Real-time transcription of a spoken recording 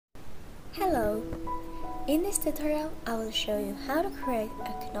Hello! In this tutorial I will show you how to create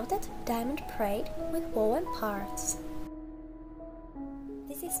a knotted diamond braid with woven parts.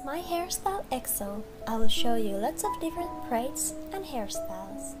 This is my hairstyle EXO. I will show you lots of different braids and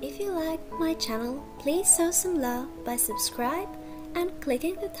hairstyles. If you like my channel, please show some love by subscribe and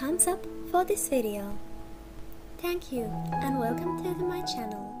clicking the thumbs up for this video. Thank you and welcome to my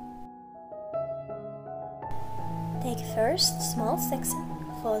channel. Take first small section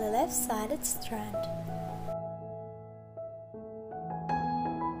for the left-sided strand.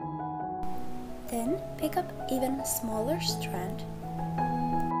 Then pick up even smaller strand.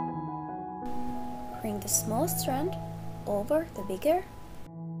 Bring the small strand over the bigger.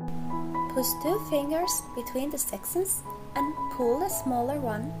 Push 2 fingers between the sections and pull the smaller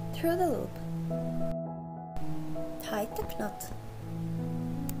one through the loop. Tie the knot.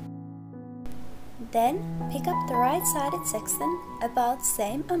 Then pick up the right-sided section about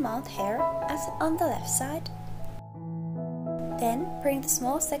same amount hair as on the left side. Then bring the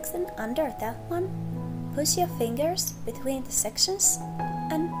small section under that one, push your fingers between the sections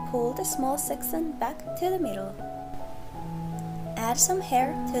and pull the small section back to the middle. Add some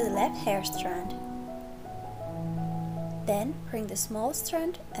hair to the left hair strand. Then bring the small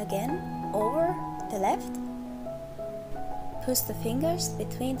strand again over the left, push the fingers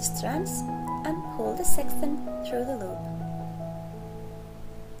between the strands and pull the section through the loop.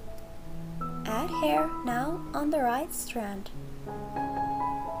 Add hair now on the right strand.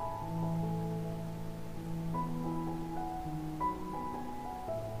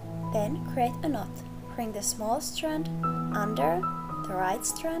 Then create a knot. Bring the small strand under the right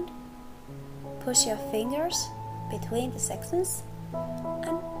strand, push your fingers between the sections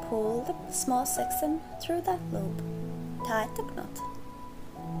and pull the small section through that loop. Tie the knot.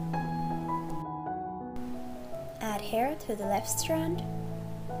 Add hair to the left strand.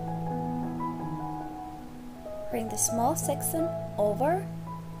 Bring the small section over.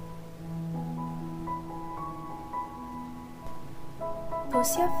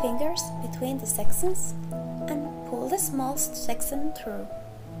 Push your fingers between the sections and pull the small section through.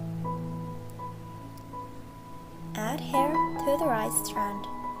 Add hair to the right strand.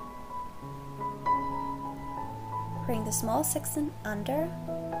 Bring the small section under,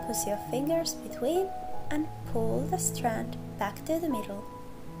 push your fingers between and pull the strand back to the middle.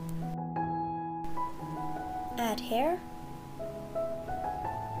 Add hair.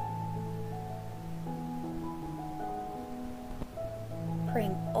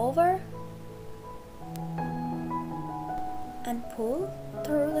 Bring over and pull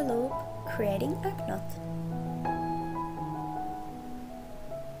through the loop, creating a knot.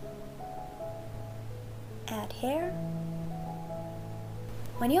 Add hair.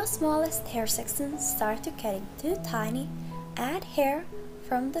 When your smallest hair sections start to getting too tiny, add hair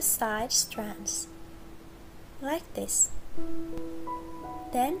from the side strands, like this.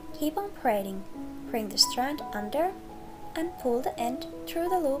 Then keep on braiding. Bring the strand under and pull the end through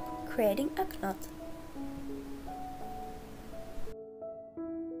the loop, creating a knot.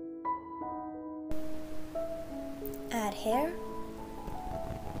 Add hair.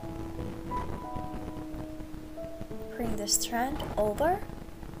 Bring the strand over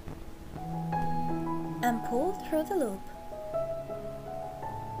and pull through the loop.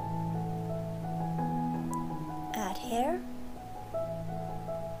 Add hair.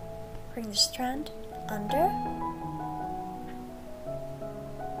 Bring the strand under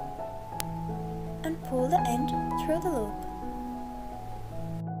and pull the end through the loop.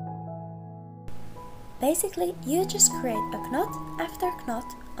 Basically, you just create a knot after knot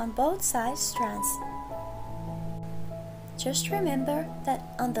on both side strands. Just remember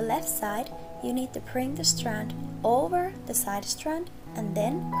that on the left side you need to bring the strand over the side strand and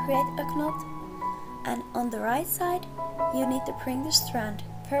then create a knot, and on the right side you need to bring the strand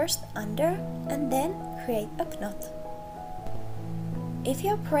first under and then create a knot. If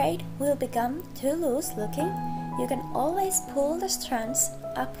your braid will become too loose looking, you can always pull the strands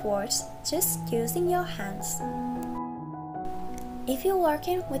upwards just using your hands. If you're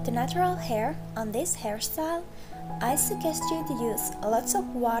working with the natural hair on this hairstyle, I suggest you to use lots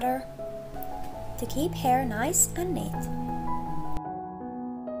of water to keep hair nice and neat.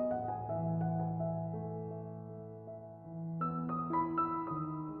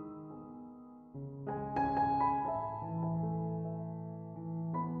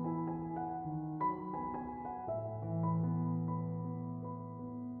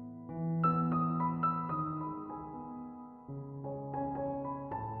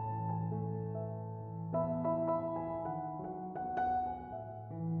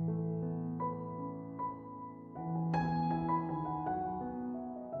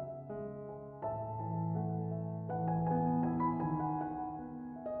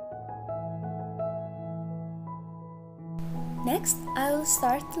 Next, I will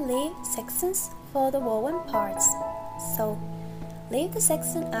start to leave sections for the woven parts. So, leave the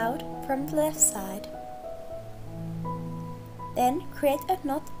section out from the left side. Then create a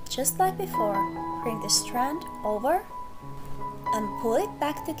knot just like before. Bring the strand over and pull it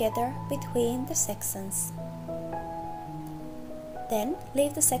back together between the sections. Then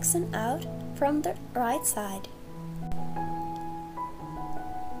leave the section out from the right side.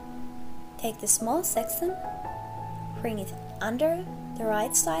 Take the small section, bring it under the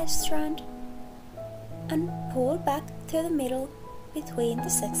right side strand and pull back to the middle between the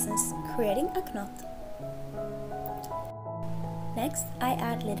sections, creating a knot. Next, I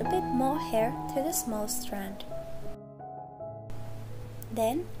add a little bit more hair to the small strand.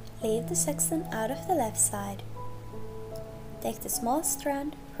 Then, leave the section out of the left side. Take the small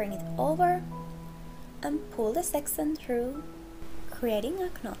strand, bring it over and pull the section through, creating a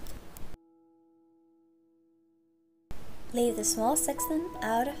knot. Leave the small section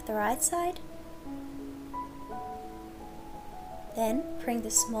out of the right side. Then bring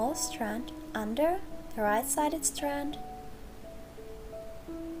the small strand under the right-sided strand.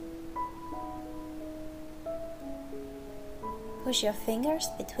 Push your fingers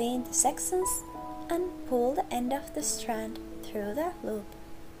between the sections and pull the end of the strand through the loop.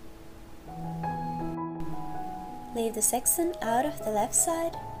 Leave the section out of the left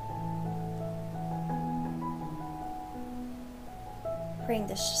side. Bring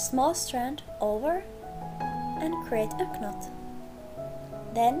the small strand over and create a knot.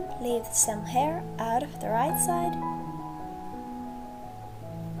 Then leave some hair out of the right side.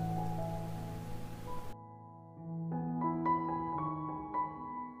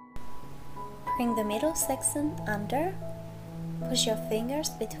 Bring the middle section under. Push your fingers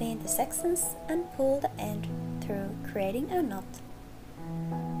between the sections and pull the end through, creating a knot.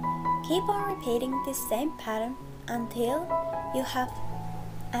 Keep on repeating this same pattern until you have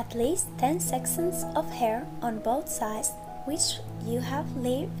at least 10 sections of hair on both sides, which you have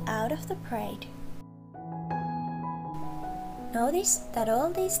left out of the braid. Notice that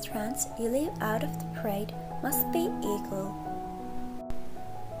all these strands you leave out of the braid must be equal.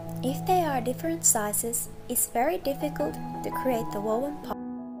 If they are different sizes, it's very difficult to create the woven part.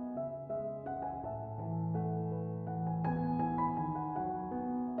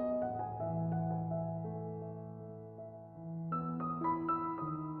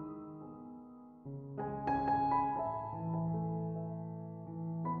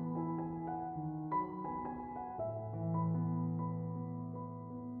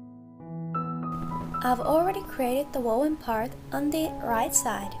 I've already created the woven part on the right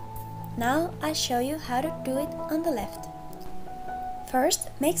side. Now I show you how to do it on the left. First,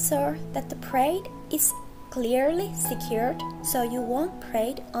 make sure that the braid is clearly secured so you won't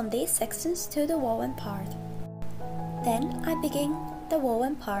braid on these sections to the woven part. Then I begin the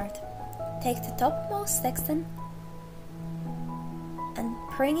woven part. Take the topmost section and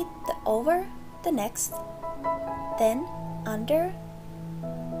bring it over the next, then under,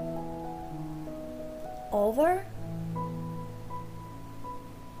 over,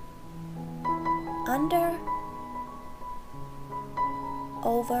 under,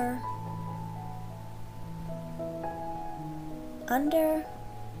 over, under,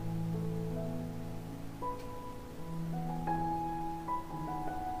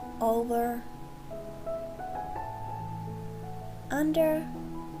 over, under,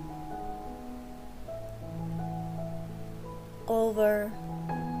 over,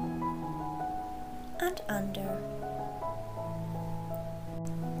 and under.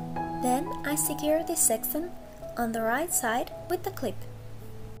 Then I secure this section on the right side with the clip.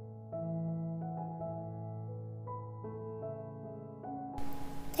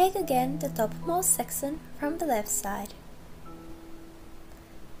 Take again the topmost section from the left side.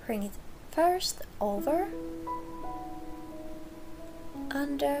 Bring it first over,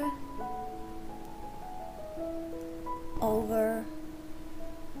 under, over,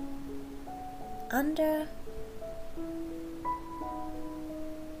 under,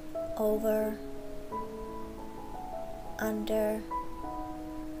 over, under,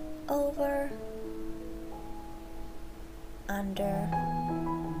 over, under,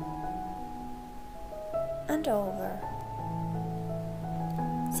 and over.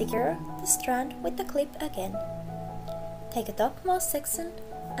 Secure the strand with the clip again. Take a topmost section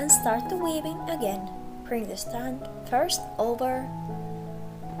and start the weaving again. Bring the strand first over,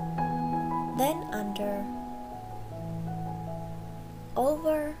 then under,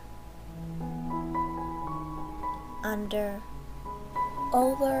 over, under,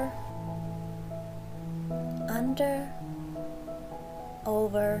 over, under,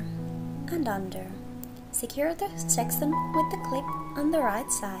 over, and under. secure the section with the clip on the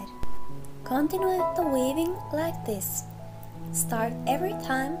right side. Continue the weaving like this. Start every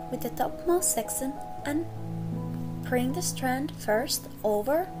time with the topmost section and bring the strand first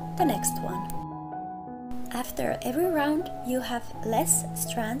over the next one. After every round you have less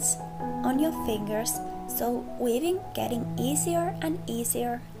strands on your fingers, so weaving getting easier and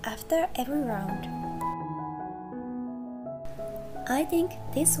easier after every round. I think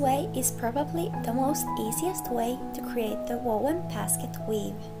this way is probably the most easiest way to create the woven basket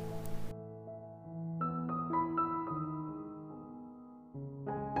weave.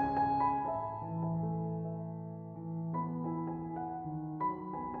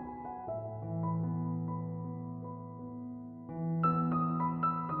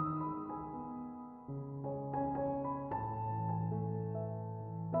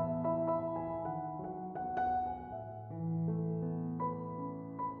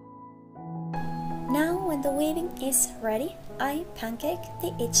 Now when the weaving is ready, I pancake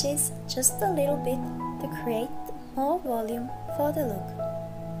the edges just a little bit to create more volume for the look.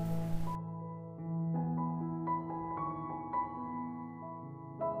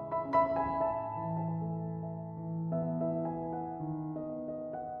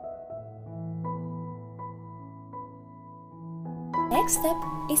 Next step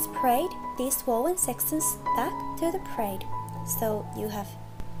is braid these woven sections back to the braid, so you have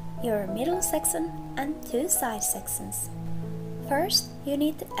your middle section and two side sections. First, you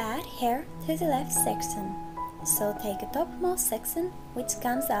need to add hair to the left section, so take a topmost section which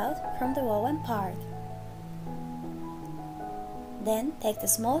comes out from the woven part. Then take the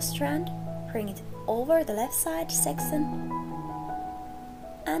small strand, bring it over the left side section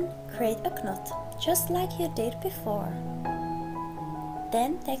and create a knot, just like you did before.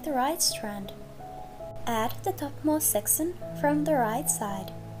 Then take the right strand, add the topmost section from the right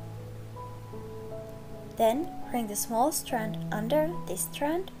side. Then bring the small strand under this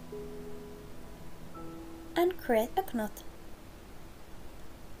strand and create a knot.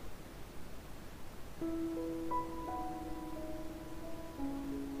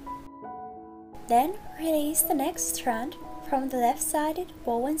 Then release the next strand from the left-sided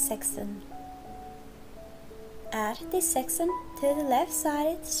woven section. Add this section to the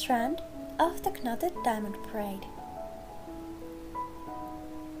left-sided strand of the knotted diamond braid.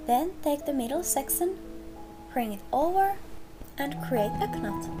 Then take the middle section, bring it over and create a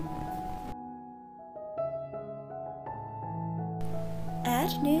knot.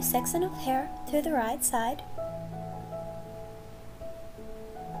 Add new section of hair to the right side.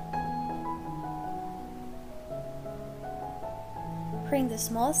 Bring the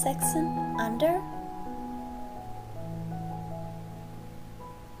small section under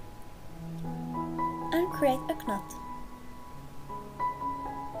and create a knot.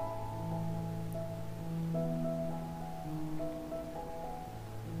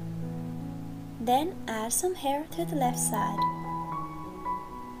 Then add some hair to the left side.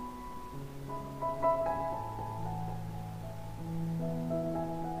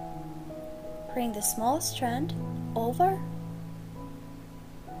 Bring the small strand over.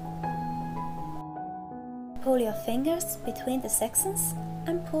 Pull your fingers between the sections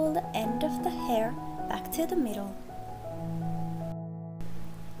and pull the end of the hair back to the middle.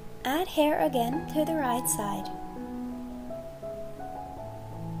 Add hair again to the right side.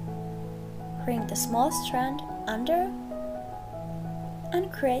 Bring the small strand under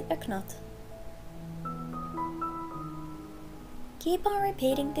and create a knot. Keep on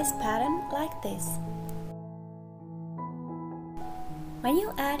repeating this pattern like this. When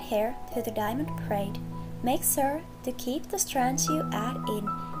you add hair to the diamond braid, make sure to keep the strands you add in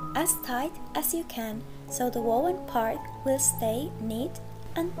as tight as you can so the woven part will stay neat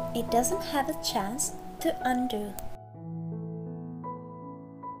and it doesn't have a chance to undo.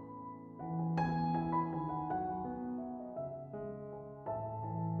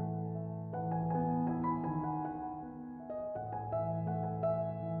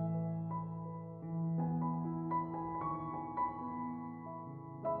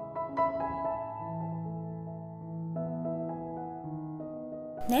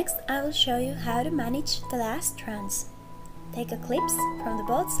 Next, I will show you how to manage the last strands. Take a clips from the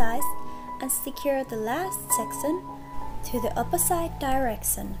both sides and secure the last section to the opposite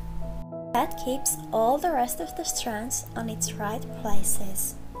direction. That keeps all the rest of the strands on its right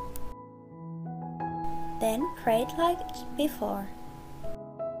places. Then braid like before.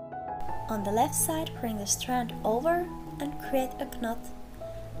 On the left side, bring the strand over and create a knot,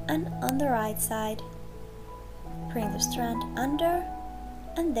 and on the right side, bring the strand under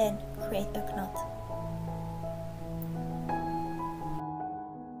and then create a knot.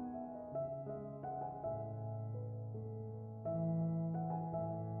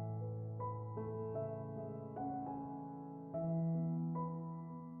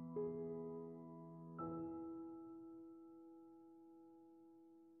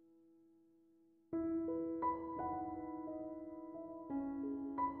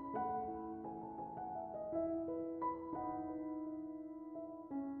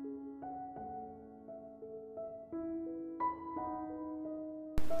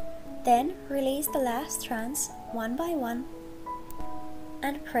 Then release the last strands one by one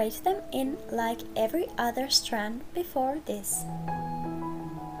and braid them in like every other strand before this.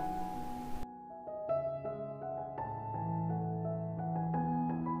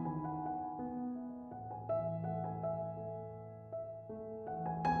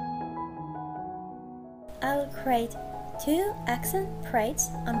 I will create 2 accent braids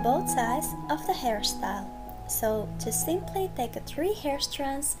on both sides of the hairstyle. So just simply take 3 hair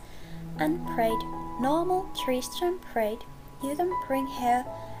strands and braid normal 3-strand braid. You can bring hair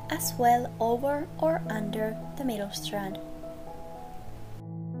as well over or under the middle strand.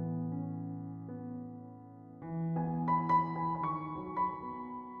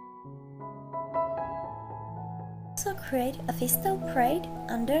 Also create a fishtail braid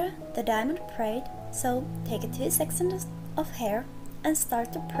under the diamond braid. So take 2 sections of hair and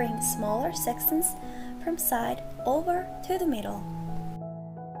start to bring smaller sections from side over to the middle.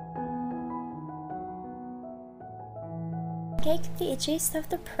 Take the edges of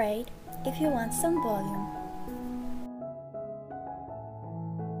the braid if you want some volume.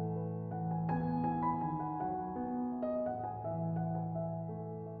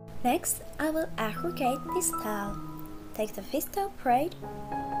 Next, I will aggregate this style. Take the fishtail braid,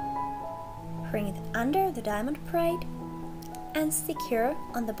 bring it under the diamond braid and secure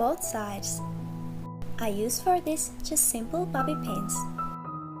on the both sides. I use for this just simple bobby pins.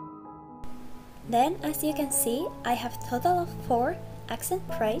 Then, as you can see, I have a total of 4 accent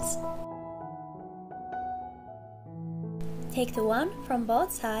braids. Take the one from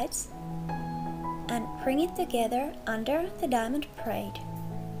both sides and bring it together under the diamond braid.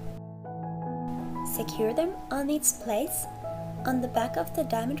 Secure them on its place on the back of the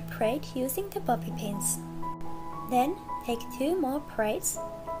diamond braid using the bobby pins. Then take 2 more braids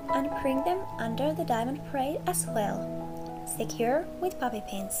and bring them under the diamond braid as well. Secure with bobby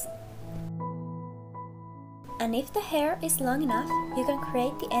pins. And if the hair is long enough, you can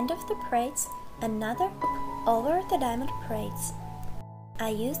create the end of the braids another over the diamond braids. I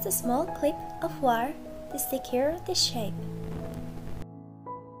used a small clip of wire to secure the shape.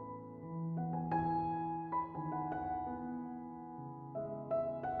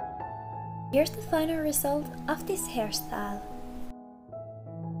 Here's the final result of this hairstyle.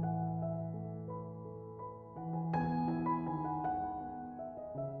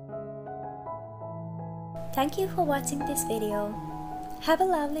 Thank you for watching this video. Have a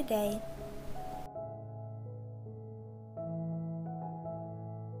lovely day.